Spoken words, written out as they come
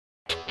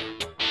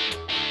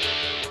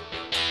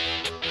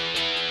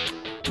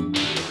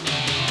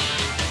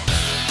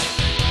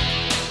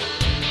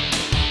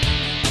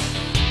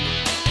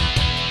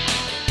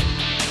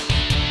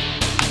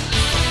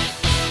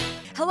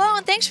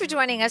Thanks for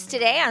joining us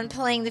today on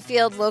Playing the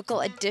Field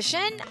Local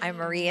Edition. I'm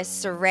Maria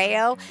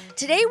Serrao.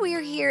 Today we are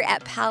here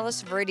at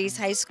Palos Verdes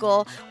High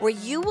School where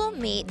you will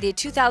meet the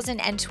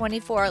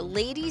 2024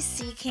 Lady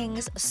Sea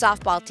Kings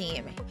softball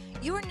team.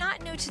 You are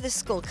not new to the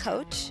school,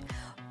 coach,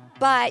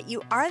 but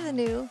you are the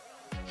new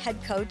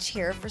head coach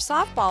here for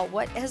softball.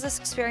 What has this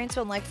experience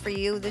been like for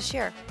you this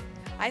year?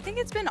 I think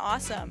it's been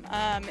awesome.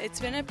 It's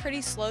been a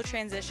pretty slow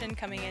transition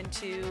coming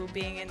into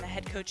being in the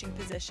head coaching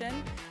position.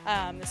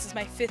 This is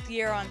my 5th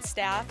year on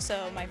staff,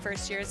 so my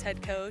first year as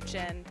head coach,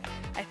 and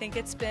I think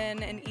it's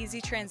been an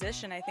easy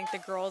transition. I think the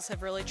girls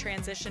have really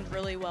transitioned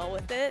really well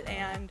with it,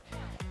 and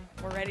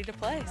we're ready to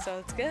play, so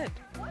it's good.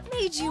 What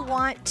made you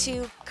want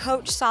to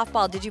coach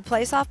softball? Did you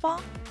play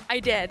softball? I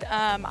did.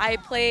 I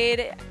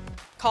played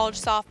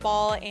college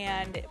softball,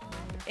 and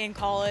in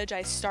college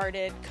I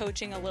started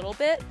coaching a little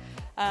bit.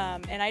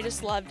 And I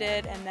just loved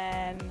it, and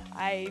then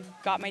I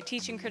got my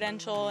teaching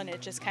credential, and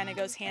it just kind of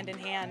goes hand in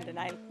hand, and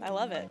I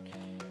love it.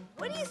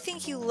 What do you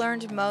think you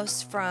learned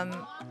most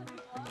from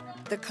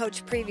the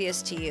coach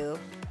previous to you,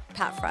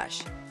 Pat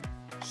Fresh?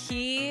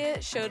 He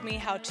showed me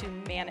how to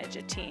manage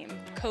a team.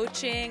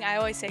 Coaching, I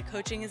always say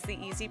coaching is the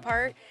easy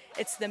part.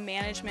 It's the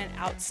management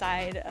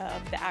outside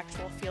of the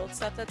actual field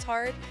stuff that's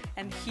hard,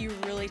 and he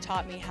really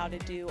taught me how to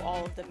do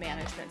all of the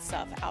management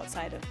stuff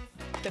outside of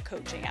the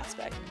coaching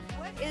aspect.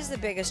 What is the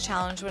biggest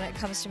challenge when it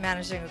comes to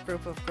managing a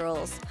group of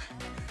girls?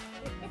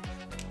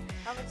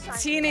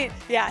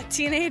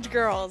 Teenage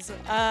girls.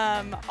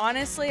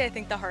 Honestly, I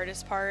think the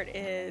hardest part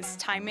is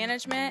time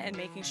management and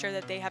making sure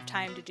that they have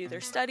time to do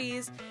their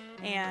studies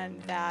and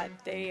that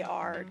they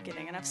are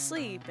getting enough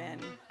sleep and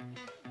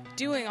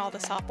doing all the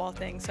softball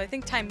things. So I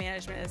think time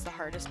management is the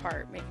hardest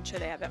part, making sure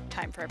they have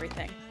time for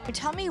everything.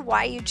 Tell me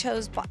why you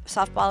chose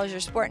softball as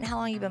your sport and how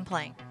long you've been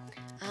playing.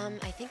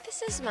 I think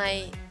this is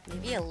my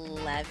maybe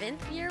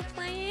 11th year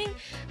playing.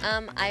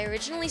 I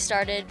originally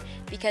started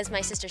because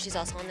my sister, she's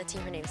also on the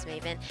team, her name's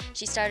Maven.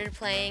 She started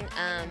playing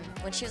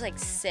when she was like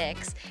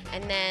 6,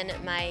 and then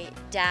my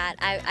dad,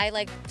 I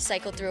like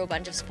cycled through a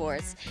bunch of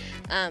sports,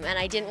 and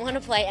I didn't want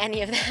to play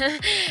any of them.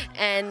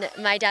 And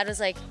my dad was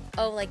like,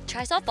 oh, like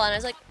try softball, and I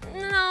was like,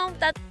 no,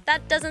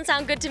 that doesn't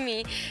sound good to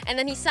me. And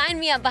then he signed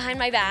me up behind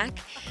my back.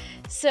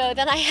 So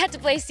then I had to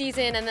play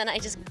season, and then I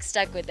just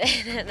stuck with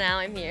it, and now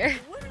I'm here.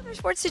 What other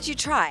sports did you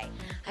try?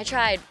 I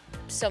tried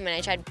so many.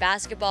 I tried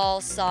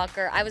basketball,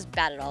 soccer. I was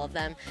bad at all of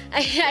them.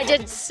 I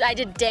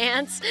did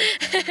dance.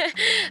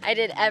 I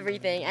did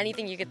everything,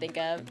 anything you could think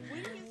of.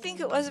 What do you think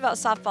it was about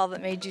softball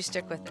that made you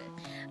stick with it?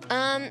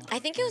 I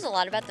think it was a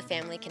lot about the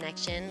family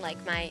connection. Like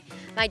my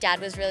dad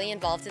was really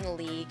involved in the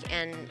league,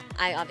 and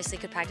I obviously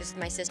could practice with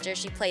my sister.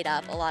 She played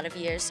up a lot of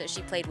years, so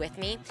she played with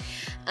me.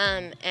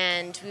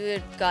 And we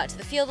would go out to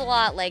the field a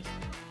lot, like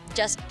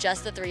just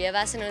the 3 of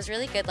us, and it was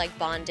really good, like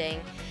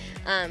bonding.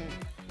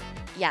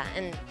 Yeah.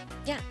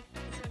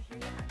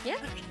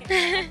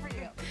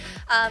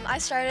 I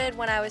started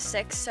when I was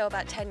 6, so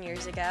about 10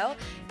 years ago,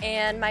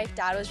 and my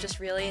dad was just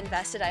really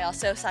invested. I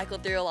also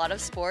cycled through a lot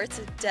of sports,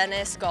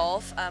 tennis,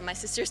 golf. My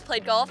sisters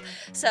played golf,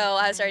 so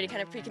I was already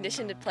kind of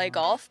preconditioned to play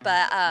golf,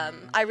 but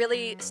I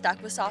really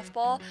stuck with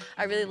softball.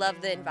 I really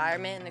loved the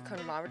environment and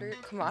the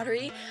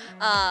camaraderie,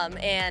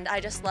 and I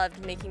just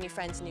loved making new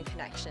friends and new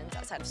connections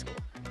outside of school.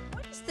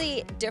 What is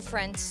the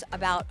difference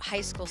about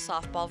high school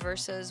softball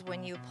versus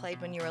when you played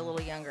when you were a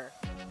little younger?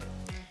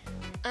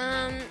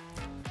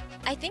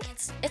 I think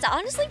it's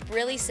honestly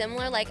really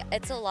similar. Like,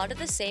 it's a lot of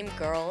the same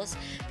girls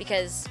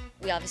because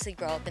we obviously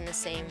grow up in the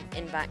same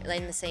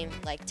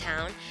like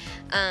town.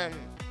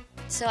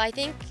 So I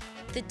think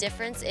the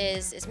difference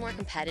is more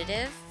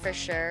competitive for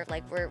sure.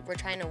 Like we're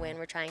trying to win.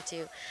 We're trying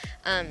to,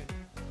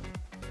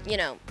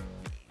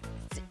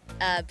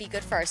 be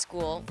good for our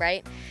school,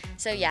 right?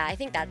 So yeah, I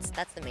think that's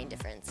the main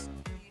difference.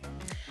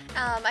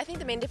 I think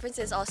the main difference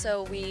is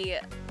also we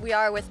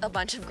are with a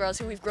bunch of girls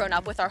who we've grown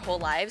up with our whole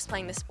lives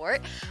playing the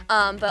sport,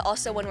 but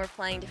also when we're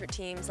playing different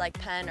teams like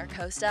Penn or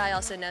Costa, I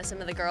also know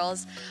some of the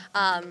girls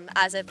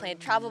as I've played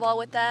travel ball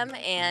with them,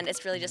 and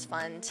it's really just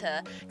fun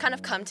to kind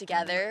of come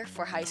together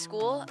for high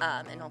school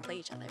and all play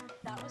each other.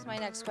 That was my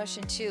next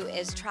question too,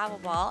 is travel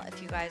ball.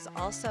 If you guys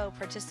also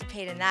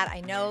participate in that, I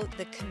know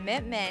the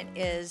commitment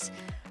is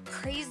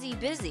crazy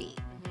busy.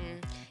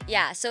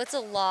 Yeah, so it's a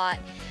lot.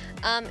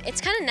 It's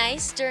kind of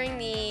nice during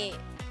the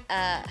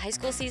high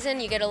school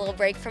season. You get a little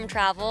break from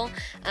travel,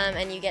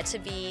 and you get to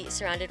be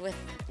surrounded with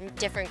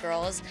different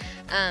girls,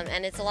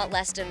 and it's a lot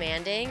less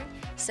demanding.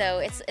 So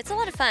it's a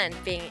lot of fun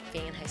being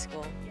in high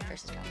school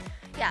versus travel.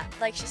 Yeah,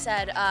 like she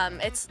said,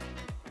 it's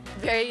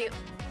very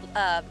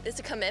it's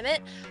a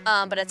commitment,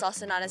 but it's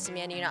also not as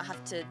demanding. You don't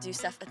have to do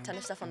a ton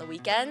of stuff on the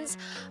weekends,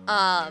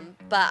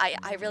 but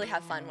I really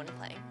have fun when I'm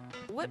playing.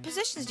 What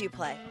positions do you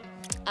play?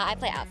 I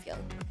play outfield.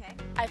 Okay.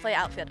 I play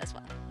outfield as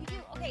well. You do?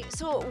 Okay,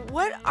 so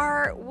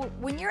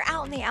when you're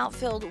out in the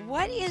outfield,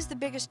 what is the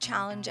biggest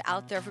challenge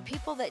out there for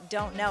people that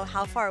don't know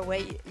how far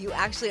away you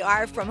actually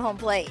are from home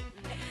plate?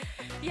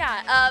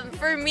 Yeah,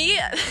 for me,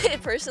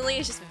 personally,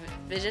 it's just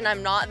vision.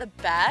 I'm not the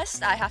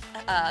best. I have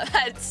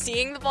at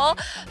seeing the ball,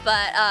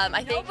 but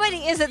I think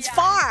Nobody is. It's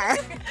far.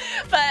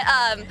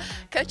 But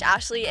Coach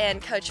Ashley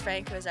and Coach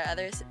Frank, who is our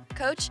other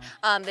coach,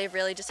 they've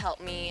really just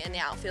helped me in the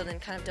outfield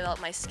and kind of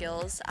develop my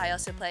skills. I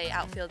also play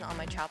outfield on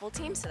my travel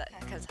team, so that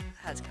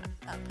has kind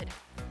of played.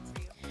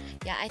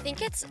 Yeah, I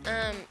think it's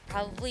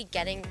probably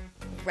getting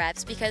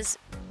reps, because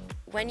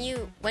when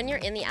you're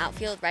in the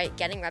outfield, right,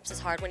 getting reps is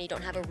hard when you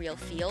don't have a real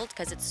field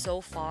because it's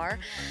so far.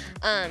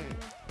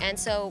 And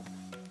so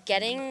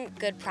getting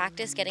good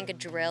practice, getting good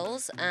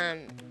drills,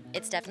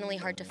 it's definitely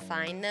hard to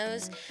find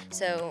those.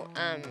 So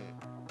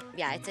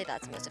yeah, I'd say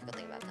that's the most difficult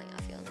thing about playing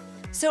outfield.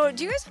 So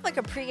do you guys have like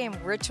a pregame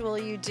ritual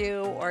you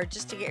do, or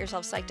just to get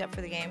yourself psyched up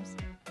for the games?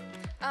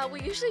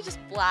 We usually just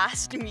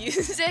blast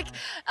music,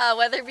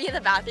 whether it be in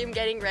the bathroom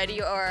getting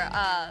ready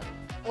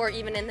or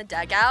even in the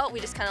dugout.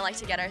 We just kind of like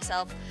to get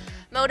ourselves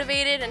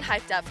motivated and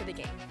hyped up for the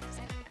game.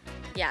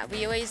 Yeah,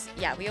 we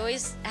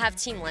always have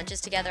team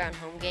lunches together on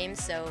home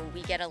games, so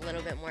we get a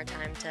little bit more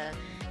time to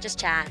just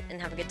chat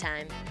and have a good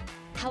time.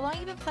 How long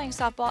have you been playing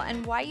softball,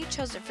 and why you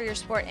chose it for your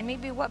sport, and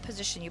maybe what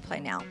position you play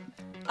now?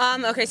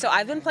 Okay, so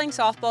I've been playing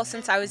softball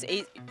since I was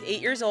eight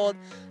years old,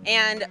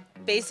 and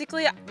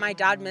basically my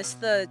dad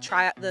missed the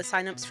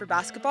sign-ups for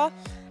basketball,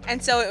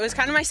 and so it was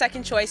kind of my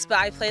second choice. But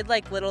I played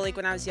like Little League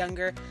when I was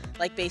younger,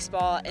 like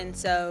baseball, and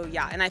so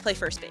yeah, and I play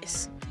first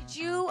base. Did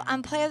you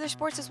play other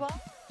sports as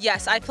well?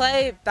 Yes, I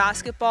play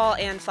basketball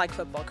and flag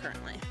football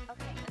currently.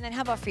 Okay. And then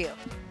how about for you?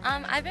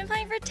 I've been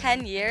playing for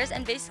 10 years,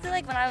 and basically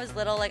like when I was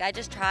little, like I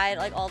just tried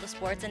like all the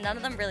sports and none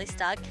of them really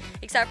stuck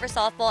except for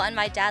softball, and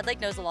my dad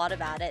like knows a lot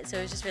about it, so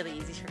it was just really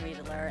easy for me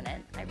to learn,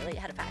 and I really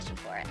had a passion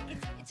for it.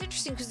 It's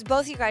interesting because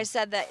both you guys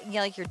said that, you know,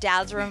 like your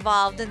dads were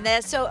involved in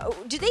this. So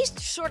do they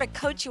sort of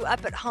coach you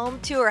up at home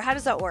too, or how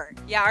does that work?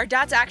 Yeah, our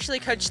dads actually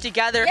coached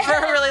together for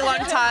a really long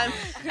time,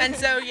 and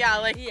so yeah,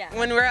 like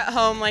when we're at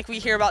home, like we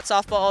hear about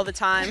softball all the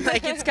time.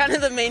 Like it's kind of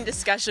the main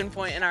discussion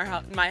point in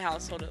my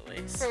household at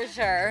least. For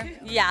sure.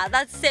 Yeah,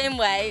 that's the same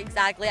way,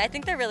 exactly. I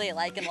think they're really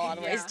alike in a lot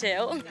of ways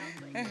too.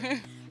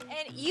 And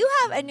you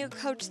have a new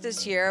coach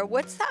this year.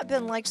 What's that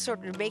been like,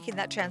 sort of making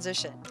that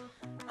transition?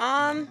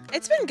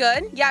 It's been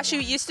good. Yeah,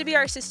 she used to be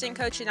our assistant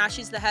coach, and now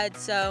she's the head,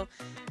 so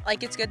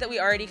like it's good that we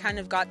already kind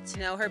of got to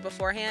know her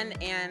beforehand,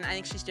 and I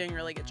think she's doing a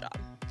really good job.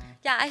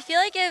 Yeah, I feel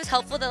like it was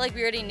helpful that like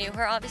we already knew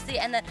her, obviously,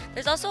 and then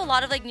there's also a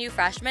lot of like new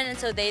freshmen, and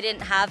so they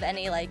didn't have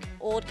any like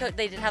old coach.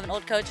 They didn't have an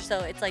old coach, so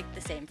it's like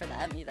the same for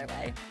them either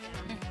way.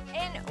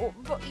 And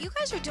you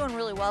guys are doing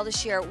really well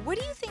this year. What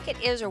do you think it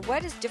is, or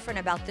what is different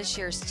about this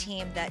year's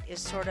team that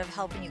is sort of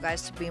helping you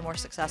guys to be more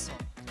successful?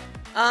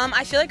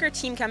 I feel like our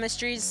team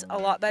chemistry is a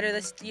lot better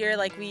this year.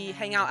 Like we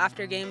hang out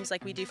after games,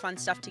 like we do fun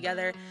stuff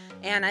together,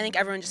 and I think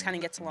everyone just kind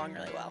of gets along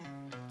really well.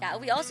 Yeah,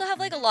 we also have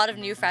like a lot of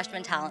new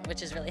freshman talent,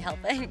 which is really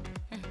helping.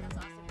 That's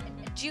awesome.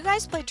 And do you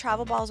guys play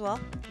travel ball as well?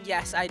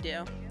 Yes, I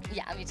do.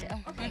 Yeah, me too.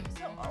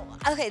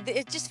 Okay,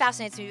 it just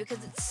fascinates me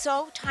because it's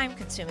so time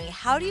consuming.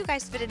 How do you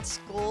guys fit in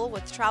school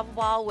with travel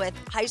ball, with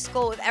high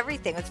school, with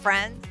everything, with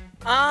friends?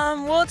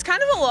 Well, it's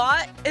kind of a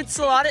lot. It's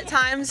a lot at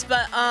times,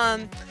 but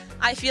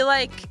I feel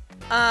like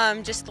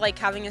just like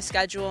having a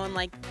schedule and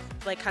like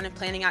kind of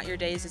planning out your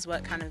days is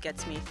what kind of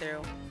gets me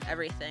through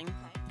everything.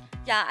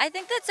 Yeah, I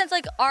think that since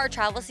like our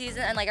travel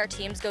season and like our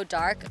teams go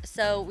dark,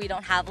 so we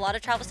don't have a lot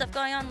of travel stuff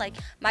going on. Like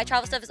my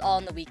travel stuff is all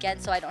on the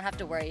weekend, so I don't have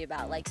to worry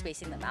about like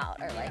spacing them out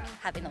or like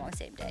having them on the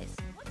same days.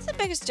 What's the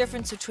biggest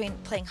difference between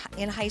playing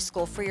in high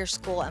school for your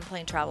school and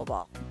playing travel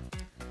ball?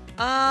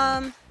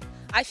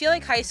 I feel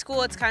like high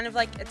school, it's kind of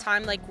like a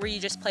time like where you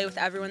just play with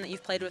everyone that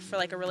you've played with for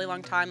like a really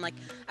long time, like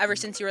ever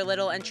since you were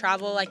little. And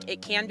travel, like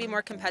it can be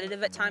more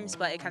competitive at times,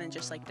 but it kind of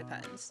just like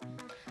depends.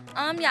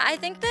 Yeah, I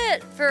think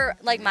that for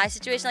like my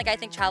situation, like I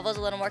think travel is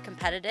a little more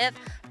competitive,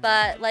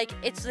 but like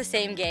it's the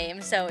same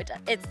game, so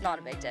it's not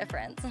a big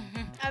difference.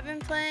 I've been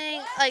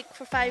playing like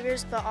for 5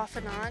 years, but off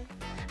and on.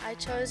 I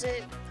chose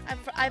it.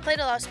 I played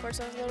a lot of sports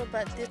when I was little,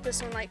 but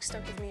this one like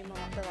stuck with me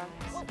the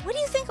longest. What do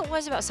you think it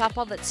was about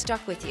softball that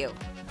stuck with you?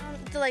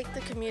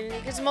 The community,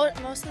 because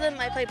most of them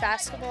I play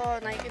basketball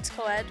and like it's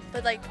co-ed,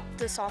 but like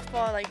the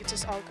softball, like it's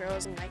just all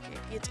girls and like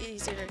it's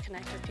easier to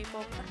connect with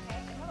people.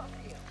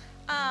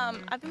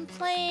 I've been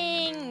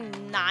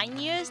playing 9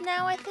 years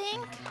now, I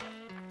think.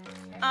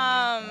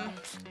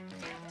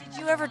 Did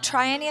you ever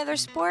try any other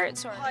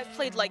sports? Or? I've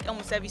played like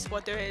almost every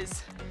sport there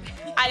is.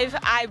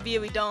 I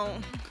really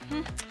don't.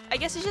 I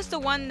guess it's just the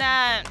one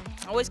that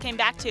I always came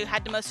back to,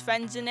 had the most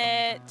friends in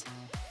it.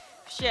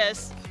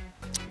 Just,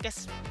 I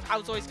guess I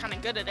was always kind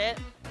of good at it.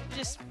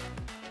 Just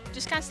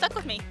kind of stuck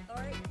with me. All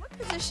right. What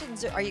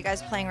positions are you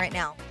guys playing right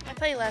now? I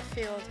play left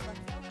field.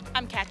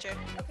 I'm catcher.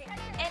 Okay.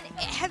 And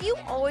have you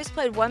always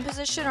played one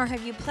position, or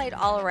have you played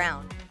all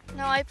around?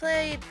 No, I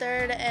played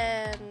third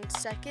and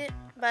second,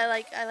 but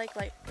I like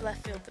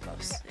left field the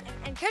most.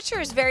 And catcher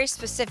is very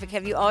specific.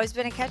 Have you always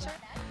been a catcher?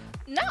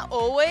 Not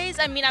always.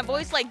 I mean, I've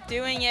always liked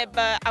doing it,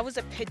 but I was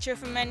a pitcher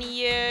for many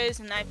years,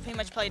 and I pretty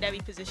much played every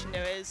position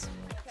there is.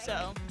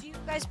 So. Do you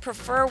guys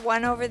prefer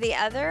one over the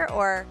other,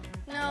 or?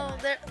 No,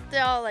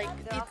 they're all like,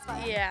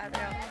 yeah,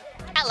 they're all.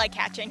 I like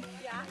catching.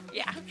 Yeah.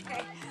 Yeah.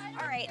 Okay.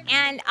 All right.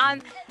 And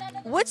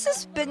what's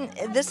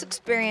this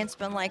experience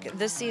been like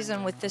this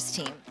season with this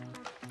team?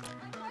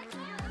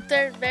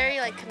 They're very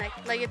like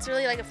connected. Like it's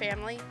really like a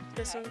family.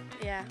 This one,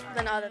 yeah,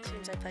 than all the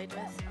teams I played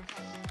with.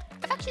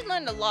 I've actually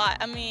learned a lot.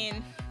 I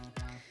mean,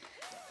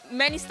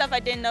 many stuff I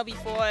didn't know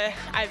before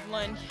I've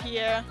learned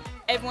here.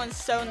 Everyone's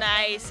so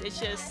nice. It's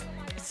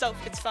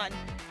fun.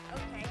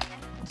 Okay.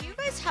 Do you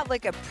guys have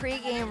like a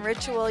pregame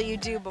ritual you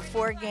do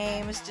before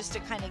games just to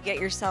kind of get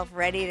yourself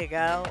ready to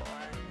go?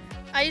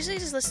 I usually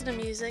just listen to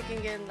music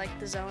and get in like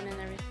the zone and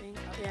everything.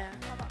 Yeah.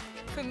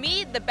 For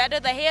me, the better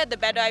the hair, the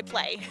better I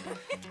play.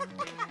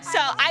 So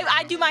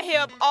I do my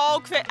hair up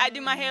I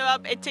do my hair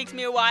up. It takes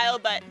me a while,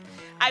 but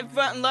I've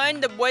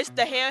learned the worse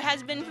the hair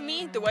has been for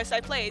me, the worse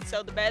I played.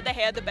 So the better the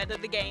hair, the better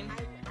the game.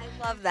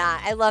 I love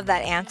that. I love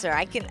that answer.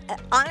 I can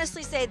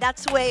honestly say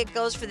that's the way it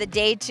goes for the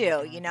day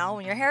too. You know,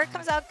 when your hair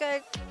comes out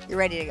good, you're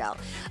ready to go.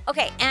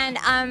 Okay, and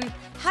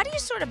how do you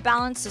sort of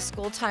balance the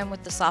school time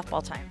with the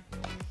softball time?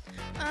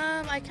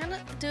 I kind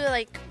of do it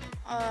like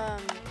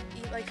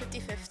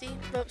 50-50,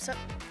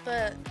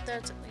 but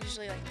they're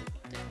usually like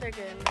they're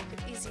good, and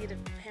like easy to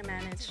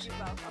manage.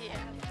 Yeah.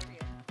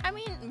 I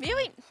mean,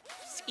 really,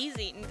 it's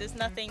easy. There's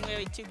nothing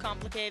really too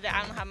complicated.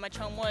 I don't have much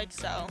homework,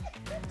 so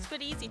it's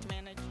pretty easy to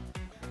manage.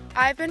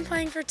 I've been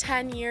playing for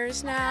 10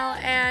 years now,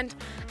 and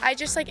I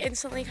just like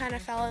instantly kind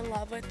of fell in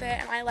love with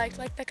it, and I liked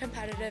like the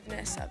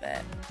competitiveness of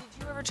it.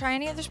 Did you ever try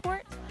any other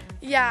sport?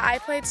 Yeah, I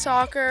played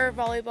soccer,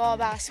 volleyball,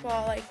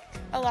 basketball, like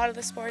a lot of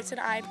the sports, and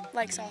I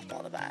like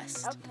softball the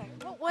best. Okay.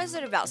 What was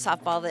it about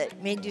softball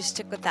that made you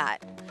stick with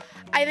that?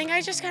 I think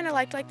I just kind of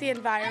liked like the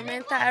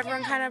environment that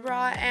everyone kind of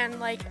brought, and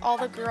like all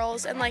the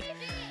girls, and like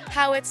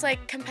how it's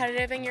like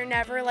competitive and you're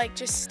never like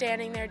just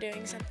standing there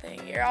doing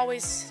something. You're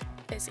always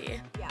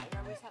busy. Yeah, you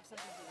always have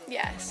something to do.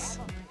 Yes.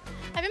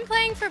 I've been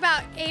playing for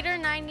about 8 or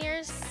 9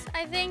 years,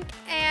 I think,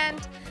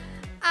 and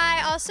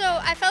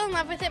I fell in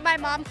love with it. My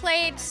mom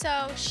played,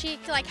 so she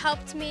like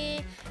helped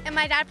me, and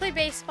my dad played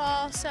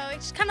baseball, so it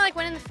just kind of like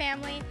went in the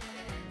family.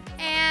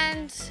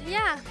 And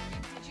yeah.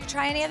 Did you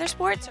try any other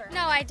sports? Or?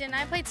 No, I didn't.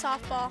 I played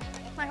softball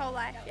my whole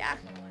life. Yeah.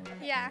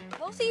 Yeah.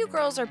 Both of you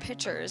girls are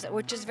pitchers,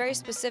 which is very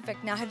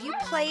specific. Now, have you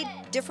played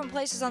different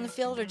places on the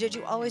field, or did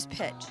you always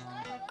pitch?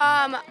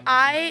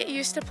 I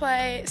used to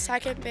play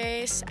second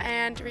base,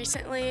 and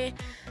recently,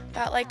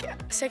 about like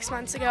 6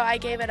 months ago, I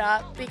gave it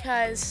up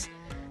because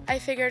I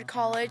figured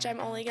college I'm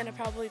only going to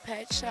probably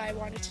pitch, so I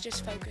wanted to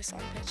just focus on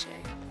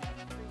pitching.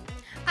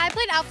 I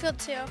played outfield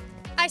too.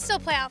 I still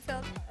play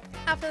outfield.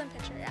 Outfield and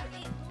pitcher, yeah.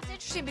 It's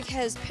interesting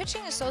because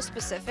pitching is so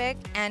specific,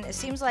 and it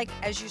seems like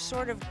as you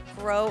sort of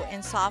grow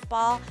in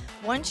softball,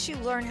 once you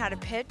learn how to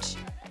pitch,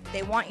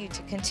 they want you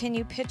to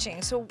continue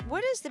pitching. So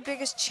what is the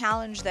biggest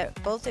challenge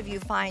that both of you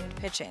find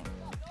pitching?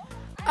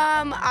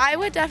 I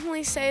would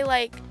definitely say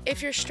like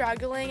if you're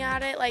struggling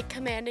at it, like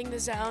commanding the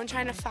zone,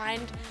 trying to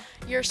find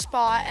your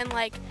spot, and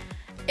like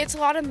it's a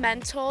lot of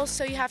mental,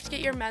 so you have to get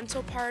your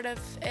mental part of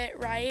it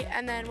right,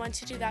 and then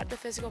once you do that, the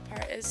physical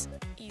part is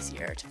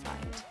easier to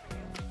find.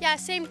 Yeah,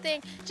 same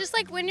thing. Just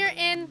like when you're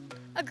in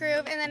a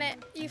groove and then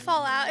you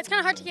fall out, it's kind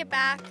of hard to get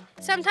back.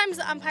 Sometimes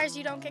the umpires,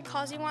 you don't get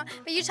calls you want,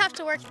 but you just have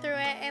to work through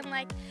it and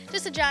like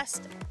just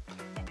adjust.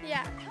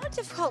 Yeah. How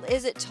difficult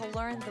is it to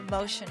learn the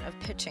motion of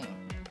pitching?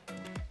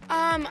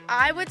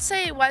 I would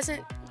say it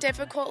wasn't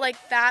difficult like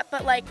that,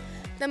 but like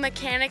the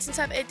mechanics and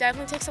stuff, it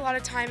definitely takes a lot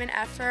of time and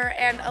effort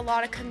and a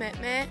lot of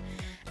commitment,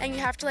 and you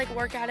have to like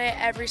work at it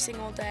every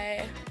single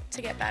day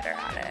to get better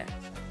at it.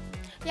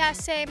 Yeah,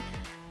 same.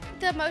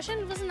 The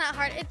motion wasn't that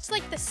hard. It's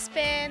like the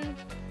spin,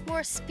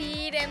 more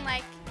speed, and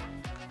like,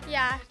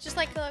 yeah, just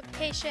like the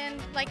location,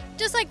 like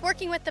just like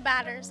working with the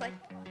batters, like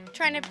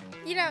trying to,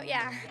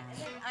 yeah.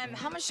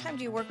 How much time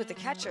do you work with the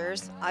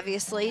catchers,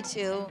 obviously,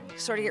 to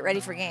sort of get ready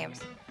for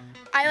games?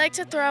 I like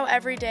to throw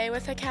every day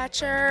with a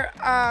catcher.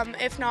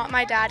 If not,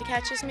 my dad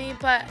catches me,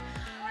 but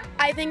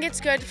I think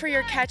it's good for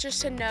your catchers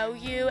to know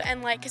you,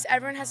 and like, because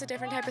everyone has a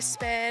different type of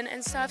spin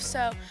and stuff,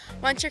 so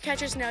once your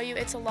catchers know you,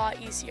 it's a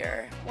lot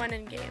easier when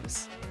in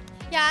games.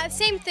 Yeah,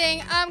 same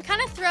thing. I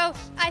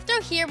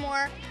throw here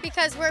more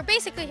because we're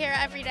basically here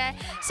every day.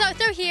 So I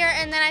throw here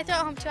and then I throw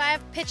at home too. I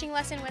have pitching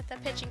lesson with the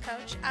pitching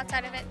coach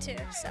outside of it too.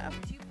 So.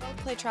 Do you both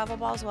play travel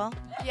ball as well?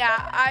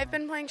 Yeah, I've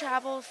been playing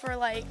travel for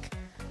like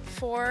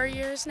 4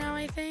 years now,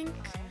 I think.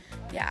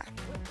 Yeah.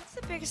 What's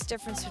the biggest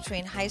difference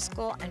between high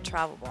school and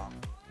travel ball?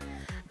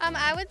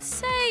 I would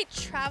say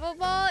travel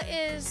ball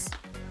is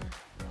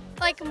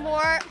like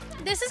more,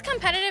 this is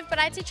competitive, but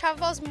I'd say travel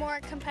ball is more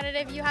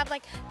competitive. You have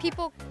like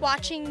people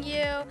watching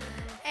you,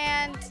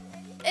 and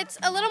it's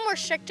a little more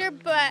stricter,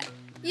 but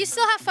you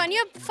still have fun. You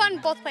have fun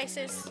both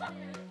places.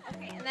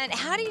 Okay, and then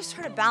how do you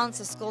sort of balance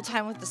the school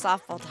time with the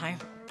softball time?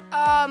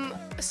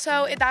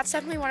 So that's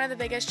definitely one of the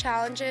biggest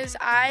challenges.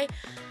 I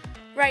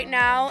right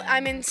now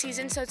I'm in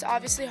season, so it's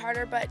obviously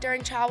harder, but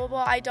during travel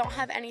ball I don't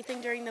have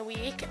anything during the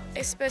week.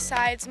 It's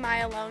besides my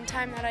alone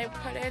time that I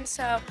put in,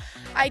 so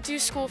I do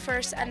school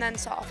first and then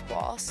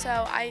softball. So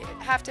I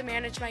have to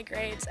manage my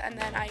grades and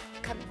then I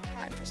come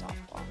time for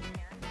softball.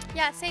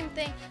 Yeah, same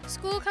thing.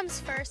 School comes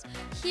first.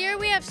 Here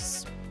we have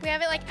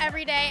it like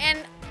every day, and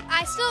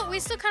we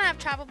still kind of have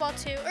travel ball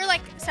too, or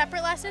like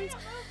separate lessons.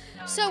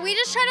 So we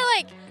just try to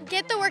like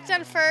get the work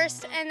done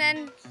first and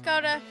then go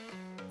to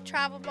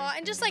travel ball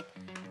and just like,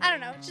 I don't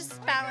know,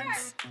 just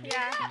balance.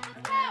 Yeah.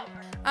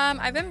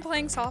 I've been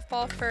playing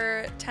softball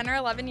for 10 or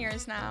 11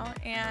 years now,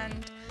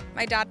 and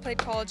my dad played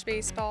college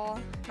baseball.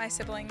 My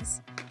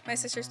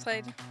sisters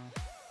played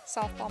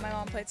softball. My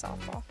mom played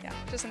softball. Yeah,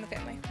 just in the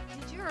family.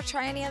 Did you ever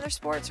try any other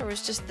sports, or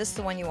was just this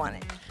the one you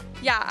wanted?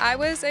 Yeah, I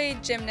was a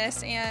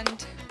gymnast,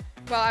 and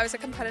well, I was a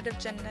competitive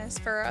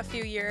gymnast for a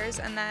few years,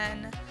 and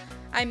then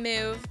I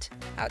moved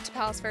out to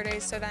Palos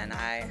Verdes, so then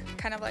I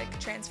kind of like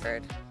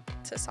transferred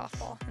to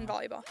softball and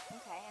volleyball.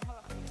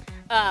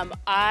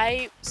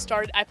 I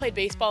played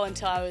baseball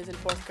until I was in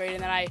 4th grade,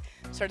 and then I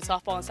started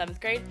softball in 7th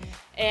grade.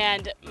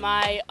 And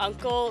my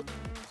uncle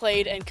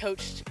played and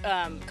coached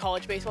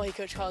college baseball. He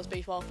coached college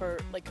baseball for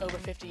like over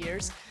 50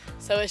 years.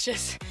 So it's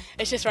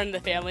just running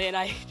the family, and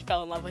I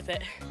fell in love with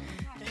it.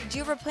 Did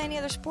you ever play any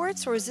other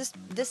sports, or is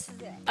this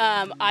it?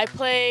 I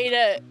played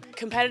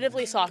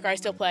competitively soccer. I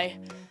still play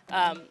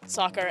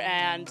soccer,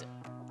 and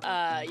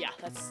yeah,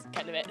 that's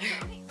kind of it.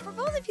 For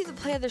both of you that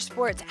play other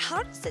sports,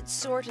 how does it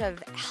sort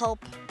of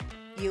help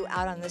you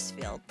out on this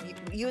field?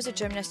 You as a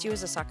gymnast, you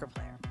as a soccer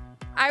player.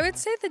 I would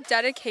say the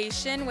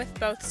dedication with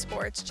both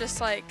sports,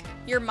 just like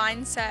your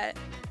mindset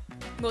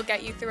will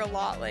get you through a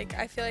lot. Like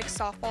I feel like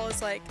softball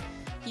is like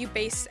you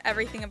base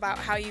everything about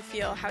how you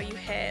feel, how you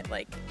hit.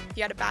 Like if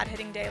you had a bad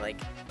hitting day, like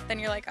then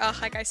you're like, oh,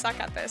 like I suck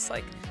at this.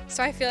 Like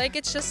so I feel like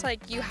it's just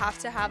like you have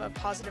to have a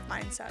positive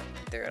mindset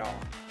through it all.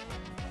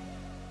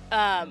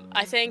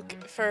 I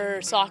think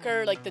for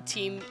soccer, like the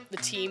team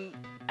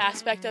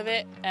aspect of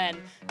it, and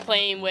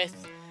playing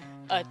with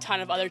a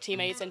ton of other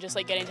teammates and just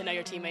like getting to know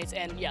your teammates,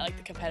 and yeah, like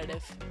the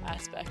competitive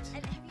aspect.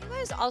 And have you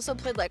guys also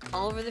played like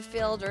all over the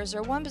field, or is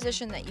there one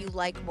position that you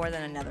like more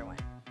than another one?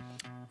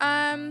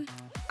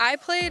 I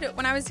played,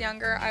 when I was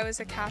younger, I was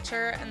a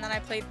catcher, and then I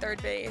played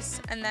third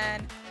base, and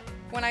then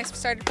when I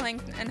started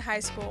playing in high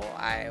school,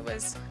 I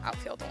was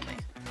outfield only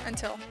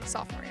until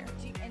sophomore year.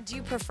 And do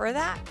you prefer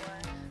that?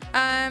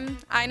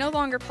 I no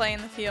longer play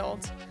in the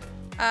field,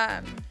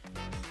 but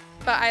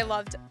I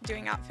loved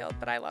doing outfield,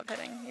 but I love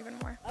hitting even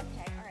more.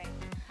 Okay, all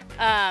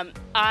right.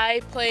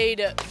 I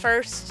played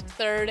first,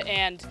 third,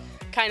 and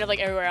kind of like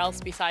everywhere else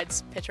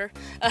besides pitcher.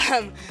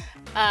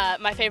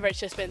 My favorite's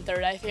just been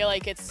third. I feel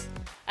like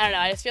I don't know,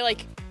 I just feel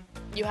like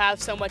you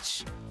have so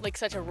much, like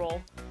such a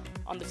role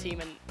on the team,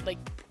 and like,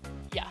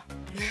 yeah.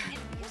 And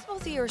because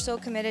both of you are so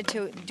committed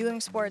to doing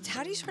sports,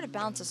 how do you sort of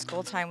balance the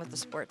school time with the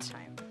sports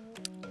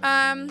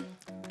time?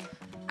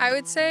 I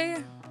would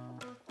say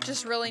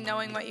just really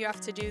knowing what you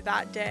have to do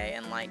that day,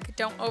 and like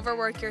don't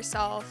overwork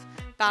yourself,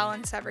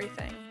 balance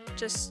everything.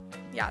 Just,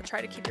 yeah, try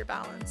to keep your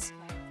balance.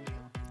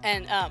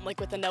 And like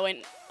with the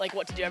knowing like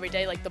what to do every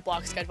day, like the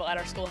block schedule at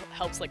our school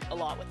helps like a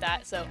lot with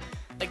that. So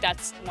like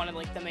that's one of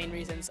like the main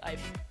reasons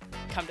I've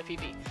come to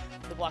PV,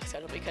 the block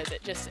schedule, because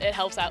it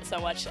helps out so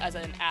much as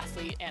an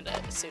athlete and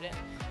a student,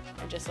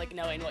 and just like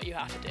knowing what you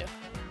have to do.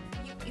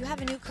 You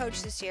have a new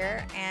coach this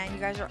year, and you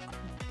guys are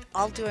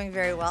all doing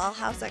very well.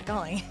 How's that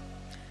going?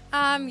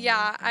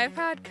 Yeah, I've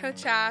had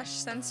Coach Ash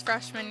since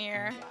freshman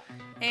year,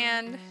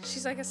 and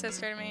she's like a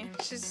sister to me.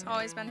 She's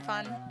always been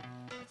fun.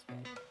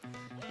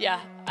 Yeah,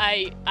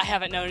 I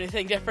haven't known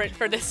anything different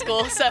for this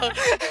school, so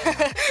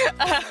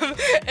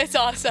it's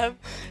awesome.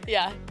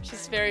 Yeah,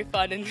 she's very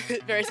fun and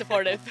very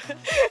supportive.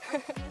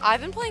 I've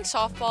been playing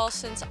softball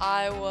since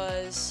I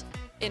was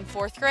in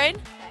 4th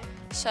grade,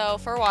 so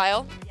for a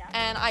while.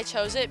 And I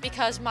chose it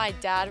because my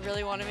dad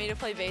really wanted me to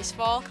play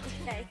baseball.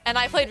 Okay. And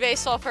I played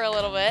baseball for a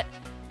little bit,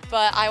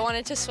 but I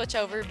wanted to switch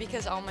over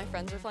because all my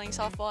friends were playing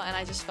softball, and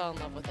I just fell in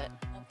love with it.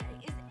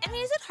 Okay.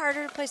 Is it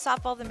harder to play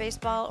softball than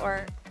baseball,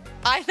 or?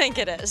 I think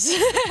it is.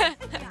 Yeah, I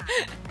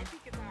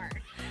think it's hard.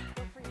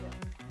 Go for you.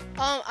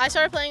 I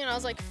started playing when I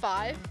was like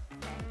 5,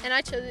 and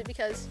I chose it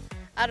because,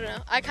 I don't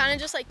know, I kind of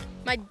just like,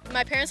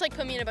 my parents like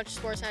put me in a bunch of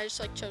sports, and I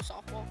just like chose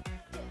softball.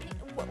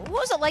 What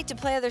was it like to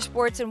play other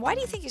sports, and why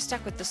do you think you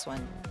stuck with this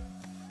one?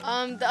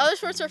 The other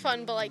sports are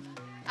fun, but like,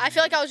 I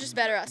feel like I was just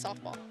better at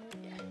softball.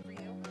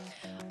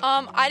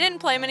 I didn't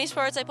play many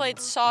sports. I played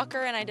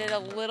soccer and I did a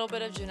little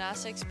bit of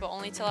gymnastics, but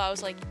only till I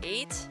was like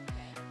 8.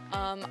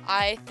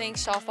 I think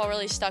softball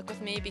really stuck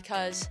with me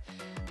because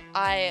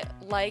I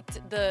liked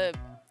the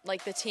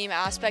team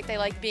aspect. I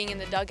liked being in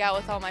the dugout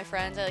with all my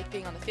friends. I liked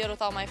being on the field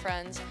with all my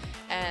friends,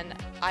 and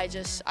I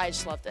just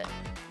loved it.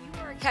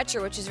 You were a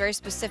catcher, which is very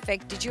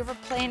specific. Did you ever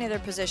play any other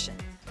position?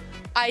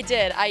 I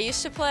did. I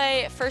used to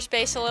play first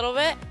base a little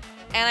bit,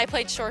 and I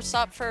played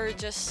shortstop for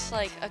just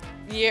like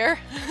a year.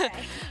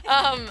 Okay.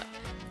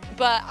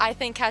 But I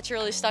think catcher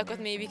really stuck with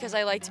me because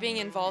I liked being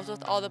involved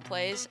with all the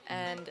plays,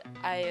 and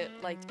I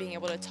liked being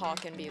able to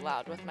talk and be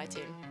loud with my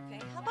team.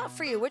 Okay. How about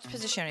for you? Which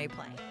position are you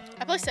playing?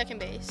 I play second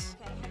base.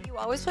 Okay. Have you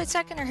always played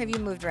second, or have you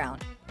moved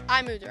around?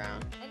 I moved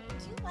around. And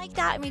do you like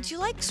that? I mean, do you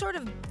like sort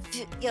of,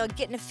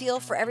 getting a feel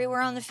for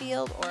everywhere on the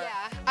field? Or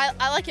Yeah,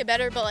 I like it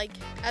better, but like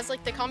as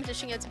like the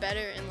competition gets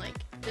better and like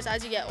just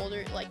as you get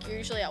older, like you're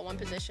usually at one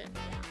position,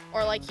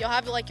 or like you'll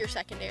have like your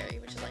secondary,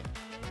 which is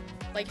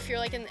like if you're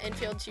like in the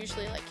infield, it's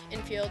usually like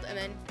infield, and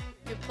then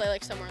you play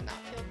like somewhere in the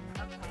outfield.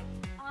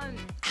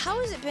 How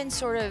has it been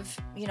sort of,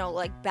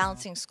 like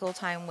balancing school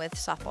time with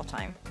softball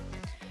time?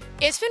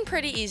 It's been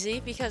pretty easy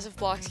because of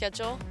block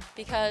schedule,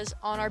 because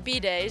on our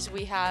B days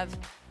we have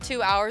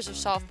 2 hours of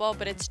softball,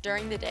 but it's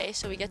during the day,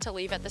 so we get to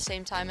leave at the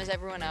same time as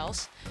everyone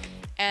else.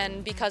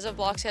 And because of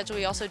block schedule,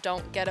 we also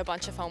don't get a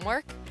bunch of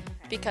homework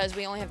because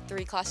we only have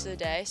 3 classes a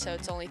day, so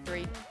it's only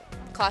 3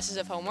 classes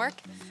of homework.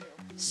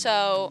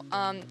 So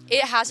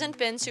it hasn't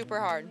been super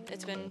hard.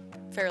 It's been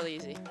fairly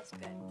easy. That's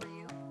good. For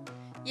you?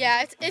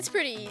 Yeah, it's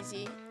pretty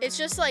easy. It's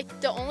just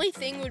like the only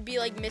thing would be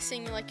like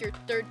missing like your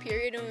third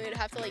period, and we would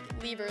have to like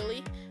leave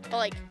early. But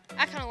like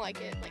I kind of like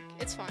it. Like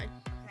it's fine.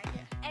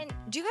 And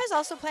do you guys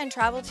also play in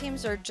travel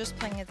teams or just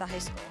playing at the high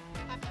school?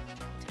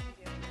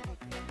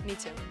 Me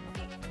too.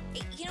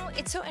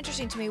 It's so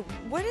interesting to me.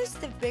 What is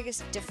the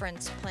biggest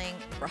difference playing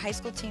for a high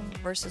school team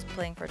versus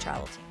playing for a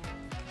travel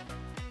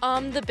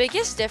team? The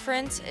biggest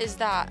difference is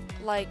that,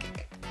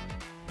 like,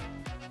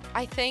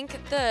 I think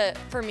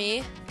for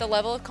me, the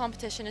level of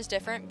competition is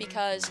different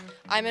because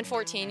I'm in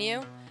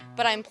 14U,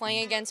 but I'm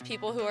playing against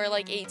people who are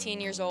like 18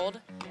 years old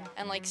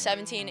and like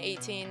 17,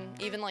 18,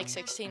 even like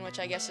 16, which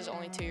I guess is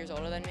only 2 years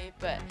older than me.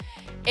 But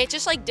it's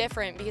just like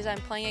different because I'm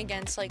playing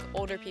against like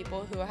older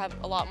people who have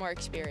a lot more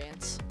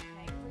experience.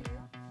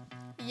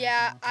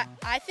 Yeah,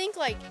 I think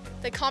like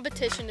the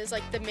competition is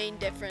like the main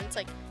difference.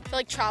 Like I feel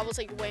like travel's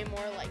like way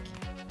more like,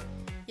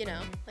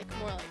 like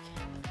more like,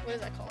 what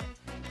is that called?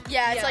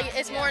 Yeah,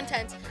 it's more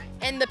intense,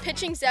 and the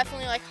pitching's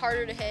definitely like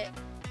harder to hit,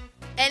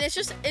 and it's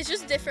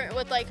just different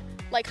with like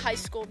high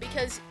school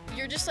because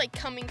you're just like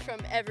coming from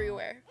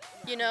everywhere.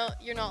 You're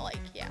not like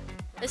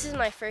This is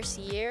my first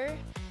year,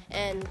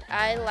 and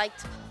I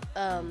liked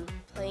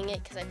playing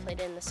it because I played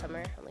it in the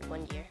summer, only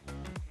 1 year.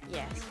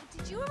 Yes.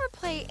 Did you ever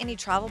play any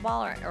travel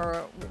ball,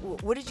 or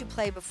what did you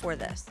play before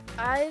this?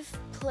 I've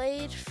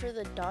played for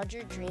the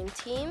Dodger Dream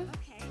Team,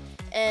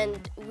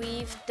 and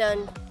we've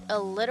done a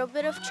little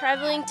bit of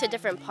traveling to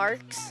different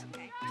parks.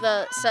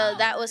 So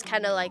that was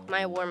kind of like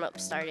my warm-up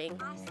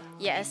starting.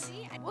 Yes.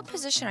 What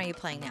position are you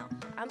playing now?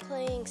 I'm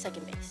playing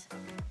second base.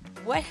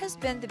 What has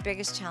been the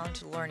biggest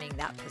challenge learning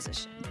that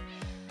position?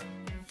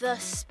 The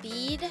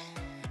speed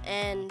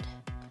and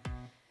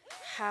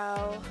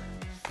how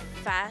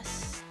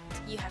fast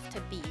you have to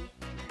be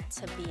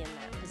in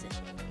that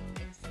position.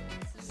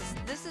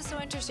 This is so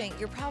interesting.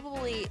 You're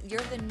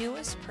the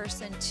newest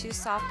person to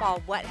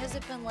softball. What has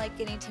it been like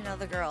getting to know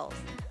the girls?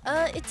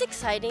 It's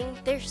exciting.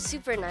 They're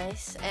super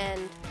nice,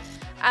 and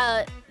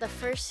the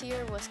first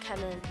year was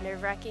kind of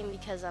nerve-wracking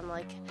because I'm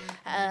like,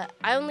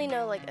 I only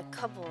know like a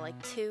couple, like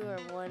 2 or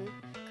 1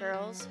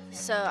 girls.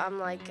 So I'm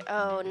like,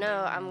 oh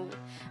no, I'm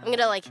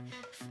gonna like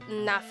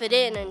not fit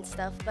in and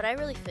stuff. But I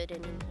really fit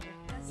in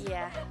here.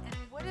 Yeah. And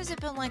what has it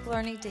been like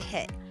learning to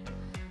hit?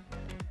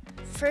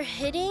 For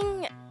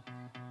hitting,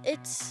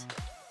 it's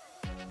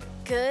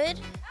good,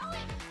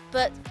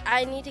 but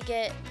I need to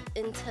get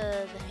into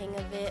the hang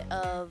of it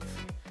of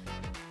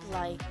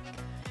like,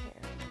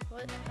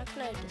 how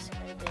can I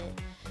describe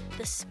it?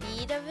 The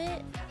speed of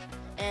it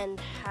and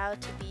how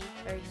to be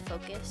very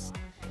focused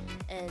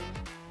and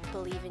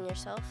believe in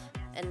yourself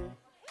and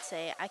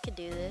say, I could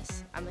do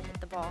this, I'm gonna hit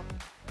the ball.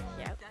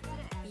 Yeah.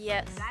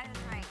 Yes. That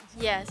is right.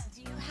 Yes.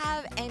 Do you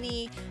have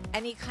any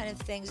kind of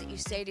things that you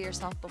say to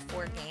yourself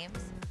before games?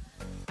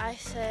 I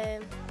say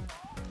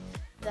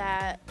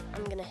that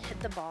I'm gonna hit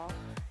the ball,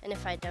 and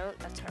if I don't,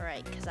 that's all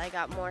right, because I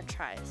got more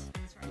tries.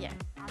 Yeah.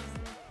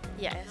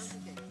 Yes.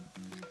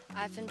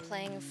 I've been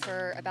playing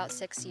for about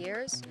 6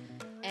 years,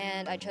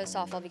 and I chose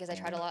softball because I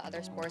tried a lot of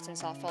other sports, and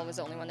softball was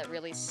the only one that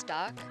really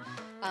stuck.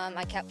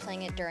 I kept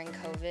playing it during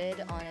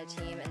COVID on a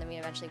team, and then we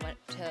eventually went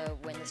to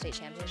win the state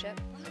championship.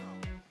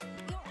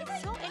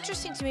 It's so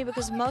interesting to me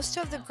because most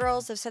of the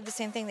girls have said the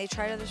same thing. They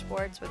tried other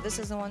sports, but this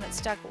is the one that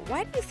stuck.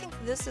 Why do you think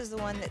this is the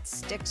one that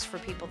sticks for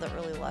people that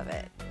really love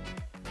it?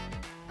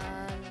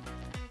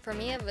 For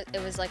me,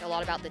 it was like a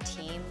lot about the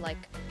team. Like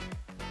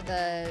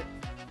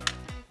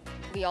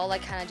we all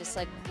like kind of just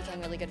like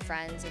became really good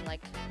friends,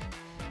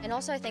 and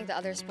also I think the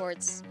other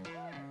sports,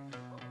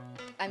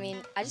 I mean,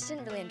 I just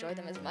didn't really enjoy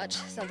them as much.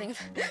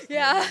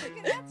 Yeah.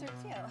 Good answer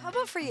too. How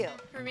about for you?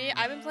 For me,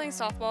 I've been playing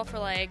softball for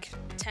like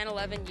 10,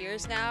 11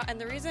 years now, and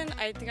the reason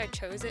I think I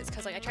chose it is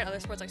because like I tried other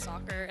sports like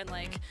soccer, and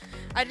like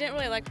I didn't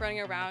really like running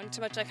around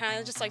too much. I kind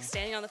of just like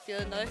standing on the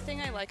field. Another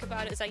thing I like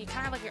about it is that you kind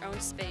of have like your own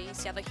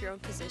space, you have like your own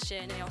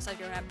position, and you also have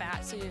your own at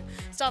bat, so you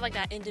still have like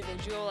that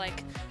individual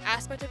like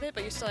aspect of it,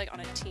 but you're still like on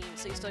a team,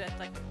 so you still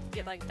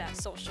get like that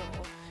social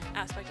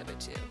aspect of it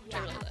too, which I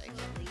really like.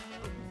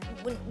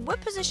 What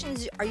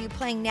positions are you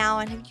playing now,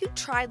 and have you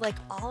tried like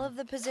all of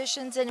the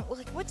positions, and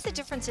like what's the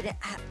difference in it?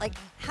 Like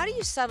how do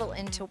you settle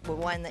into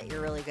one that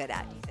you're really good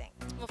at, do you think?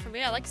 Well, for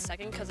me, I like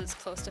second because it's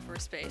close to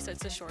first base, so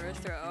it's a shorter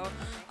throw.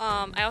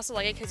 I also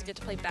like it because you get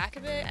to play back a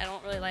bit. I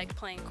don't really like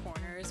playing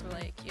corners where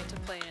like you have to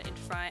play in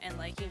front and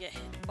like you get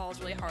hit balls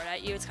really hard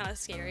at you. It's kind of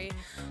scary.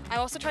 I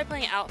also tried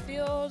playing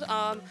outfield.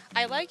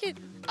 I like it.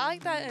 I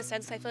like that in a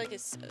sense. I feel like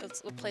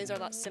the plays are a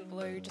lot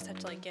simpler. You just have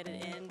to like get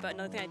it in. But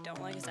another thing I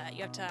don't like is that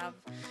you have to have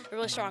a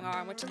really strong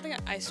arm, which is something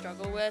I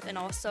struggle with. And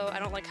also, I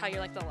don't like how you're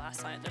like the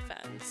last line of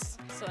defense.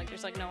 So like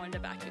there's like no one to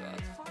back you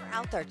up. Far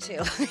out there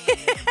too.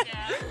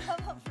 Yeah. How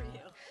about for you?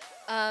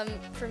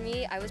 For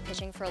me, I was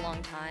pitching for a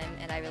long time,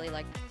 and I really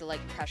liked the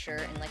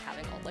pressure and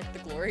having all the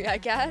glory, I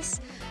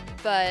guess.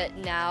 But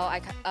now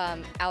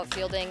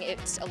outfielding,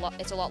 it's a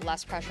lot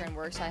less pressure and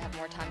work, so I have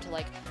more time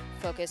to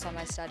focus on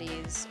my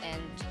studies,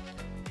 and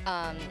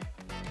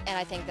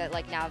I think that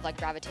now I've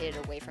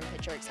gravitated away from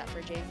pitcher except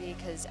for JV,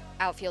 because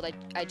outfield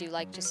I do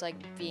like just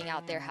being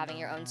out there, having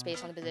your own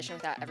space on the position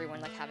without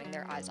everyone having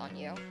their eyes on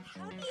you.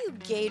 How do you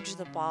gauge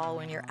the ball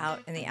when you're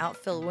out in the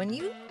outfield? When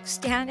you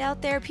stand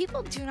out there,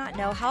 people do not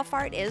know how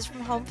far it is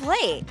from home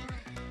plate.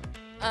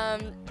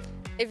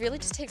 It really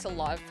just takes a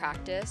lot of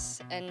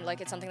practice, and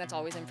it's something that's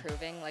always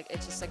improving.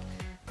 It's just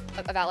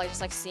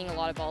about seeing a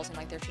lot of balls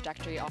and their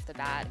trajectory off the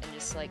bat, and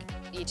just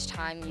each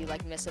time you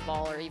miss a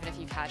ball, or even if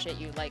you catch it,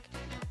 you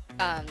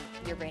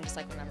your brain just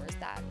remembers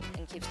that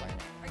and keeps learning.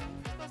 Are you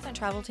both on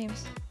travel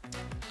teams?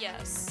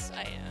 Yes,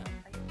 I am.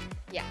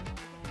 Yeah.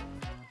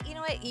 You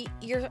know what?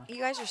 You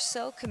guys are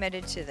so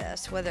committed to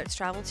this, whether it's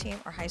travel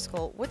team or high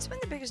school. What's been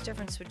the biggest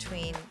difference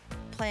between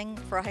playing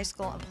for a high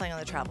school and playing on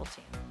the travel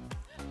team?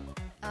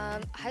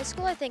 High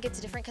school, I think it's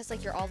different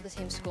because you're all the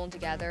same school and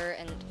together,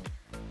 and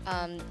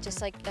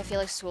I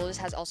feel school just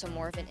has also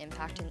more of an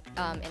impact in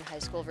high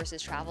school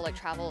versus travel.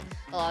 Travel,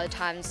 a lot of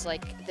times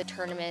the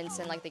tournaments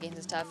and the games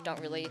and stuff don't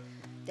really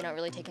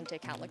take into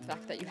account the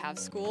fact that you have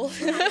school.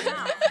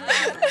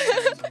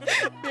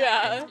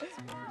 Yeah.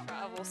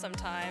 Travel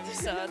sometimes,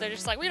 so they're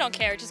just we don't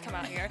care, just come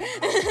out here.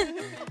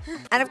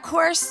 And of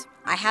course,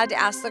 I had to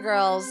ask the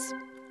girls,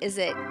 is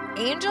it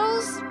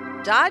Angels,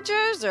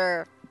 Dodgers,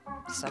 or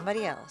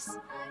somebody else?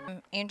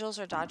 Angels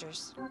or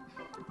Dodgers?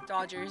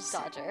 Dodgers.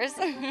 Dodgers.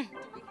 Do we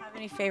have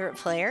any favorite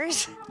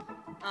players?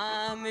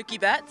 Mookie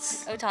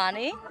Betts.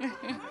 Ohtani.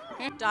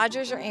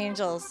 Dodgers or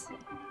Angels?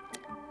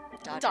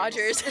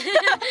 Dodgers.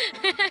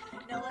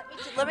 No,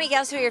 let me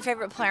guess who your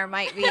favorite player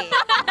might be. My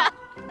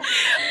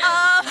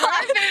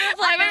favorite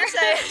player. I'm gonna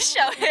say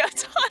Shohei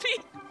Ohtani.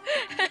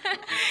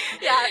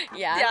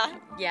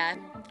 Yeah.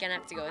 Gonna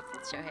have to go with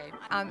Shohei.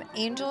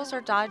 Angels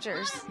or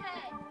Dodgers?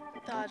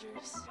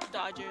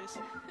 Dodgers.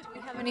 Do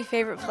we have any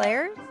favorite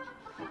players?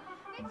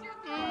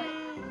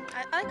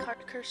 I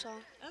like Kershaw.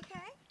 Okay.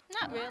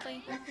 Not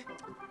really.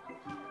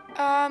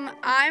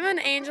 I'm an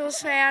Angels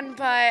fan,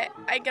 but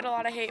I get a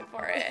lot of hate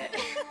for it. No,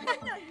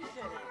 you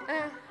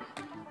shouldn't.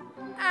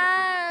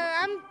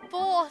 I'm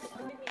both,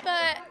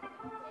 but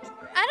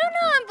I don't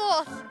know, I'm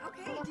both.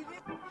 Okay.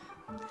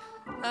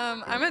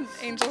 I'm an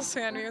Angels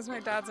fan because my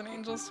dad's an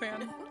Angels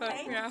fan. But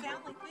Okay, yeah. you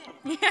sound like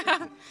this.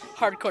 Yeah.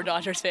 Hardcore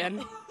Dodgers fan.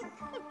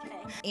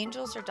 Okay.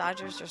 Angels or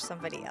Dodgers or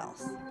somebody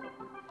else?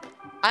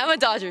 I'm a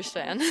Dodgers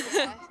fan.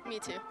 Me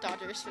too.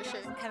 Dodgers for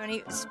sure. Have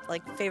any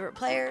favorite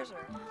players or?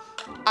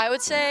 I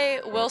would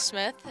say Will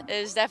Smith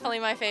is definitely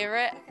my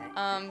favorite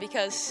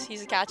because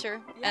he's a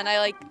catcher, and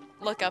I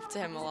look up to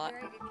him a lot.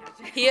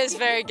 He is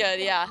very good,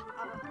 yeah.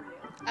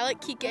 I like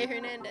Kike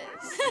Hernandez.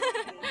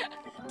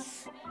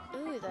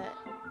 Ooh,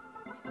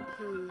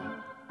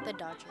 the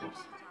Dodgers.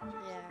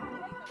 Yeah.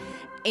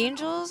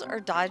 Angels or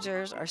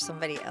Dodgers or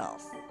somebody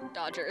else?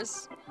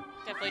 Dodgers.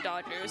 Definitely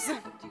Dodgers. Do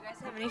you guys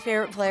have any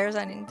favorite players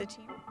on the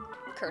team?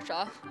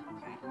 Kershaw.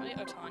 Really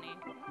Ohtani.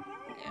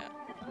 Yeah.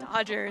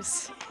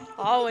 Dodgers.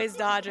 Always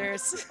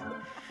Dodgers.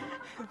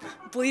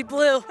 Bleed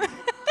blue.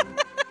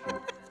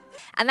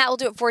 And that will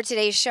do it for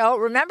today's show.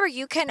 Remember,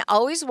 you can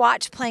always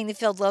watch Playing the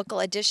Field Local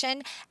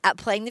Edition at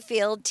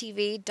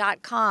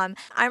playingthefieldtv.com.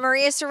 I'm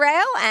Maria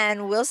Serrao,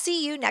 and we'll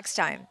see you next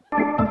time.